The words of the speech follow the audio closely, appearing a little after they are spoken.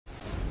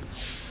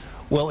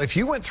Well, if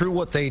you went through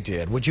what they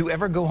did, would you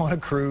ever go on a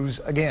cruise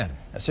again?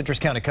 A Citrus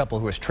County couple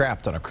who was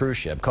trapped on a cruise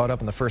ship caught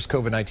up in the first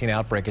COVID-19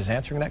 outbreak is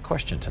answering that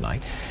question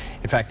tonight.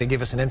 In fact, they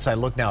give us an inside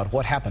look now at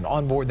what happened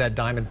on board that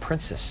Diamond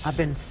Princess. I've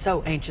been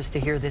so anxious to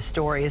hear this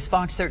story. As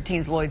Fox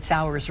 13's Lloyd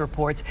Sowers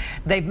reports,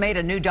 they've made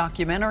a new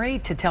documentary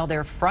to tell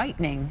their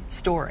frightening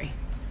story.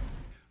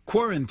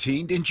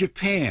 Quarantined in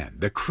Japan,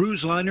 the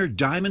cruise liner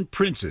Diamond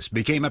Princess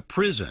became a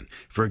prison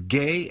for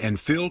Gay and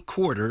Phil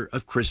Quarter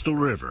of Crystal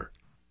River.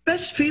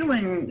 Best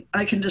feeling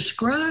I can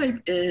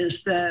describe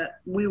is that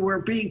we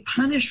were being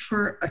punished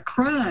for a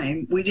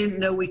crime we didn't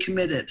know we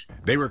committed.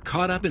 They were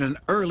caught up in an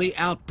early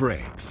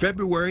outbreak,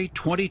 February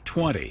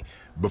 2020,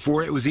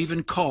 before it was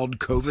even called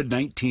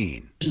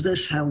COVID-19. Is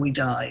this how we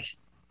die?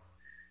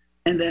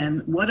 And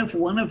then what if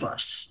one of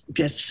us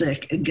gets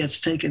sick and gets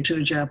taken to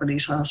a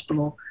Japanese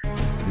hospital?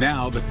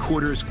 Now the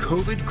Quarter's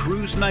COVID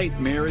cruise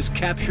nightmare is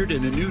captured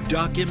in a new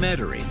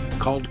documentary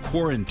called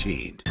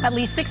Quarantined. At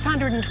least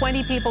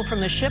 620 people from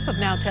the ship have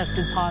now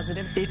tested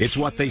positive. It's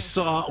what they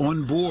saw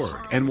on board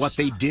and what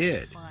they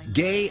did.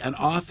 Gay, an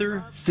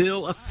author,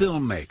 Phil, a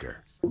filmmaker.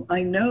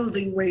 I know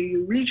the way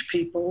you reach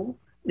people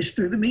is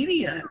through the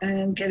media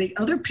and getting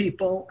other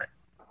people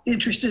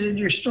interested in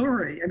your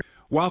story.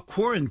 While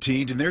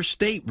quarantined in their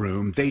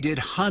stateroom, they did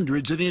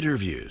hundreds of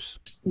interviews.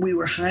 We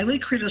were highly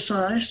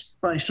criticized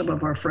by some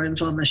of our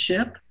friends on the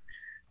ship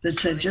that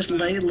said, just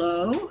lay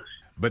low.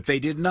 But they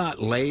did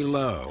not lay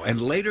low,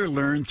 and later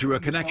learned through a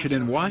connection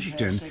in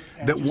Washington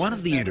that one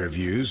of the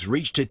interviews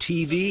reached to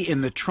TV in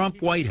the Trump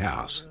White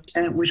House.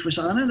 Which was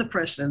on in the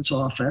president's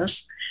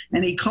office.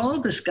 And he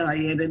called this guy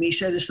in and he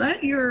said, is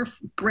that your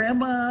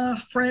grandma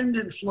friend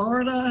in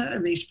Florida?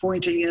 And he's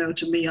pointing,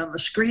 to me on the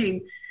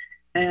screen.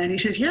 And he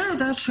said, yeah,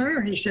 that's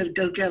her. He said,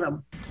 go get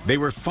him. They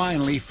were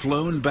finally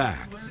flown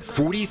back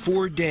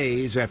 44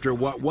 days after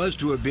what was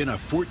to have been a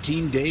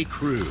 14-day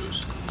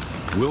cruise.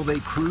 Will they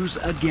cruise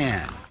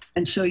again?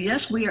 And so,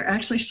 yes, we are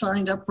actually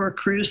signed up for a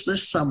cruise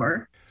this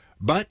summer.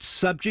 But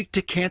subject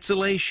to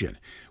cancellation.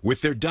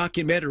 With their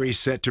documentary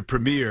set to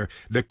premiere,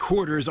 the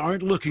Quarters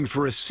aren't looking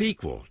for a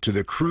sequel to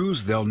the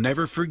cruise they'll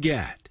never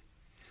forget.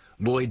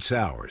 Lloyd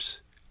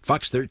Sowers,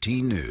 Fox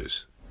 13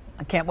 News.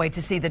 I can't wait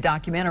to see the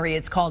documentary.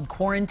 It's called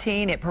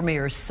Quarantine. It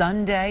premieres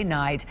Sunday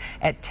night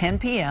at 10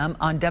 p.m.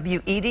 on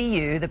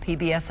WEDU, the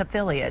PBS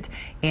affiliate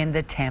in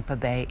the Tampa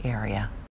Bay area.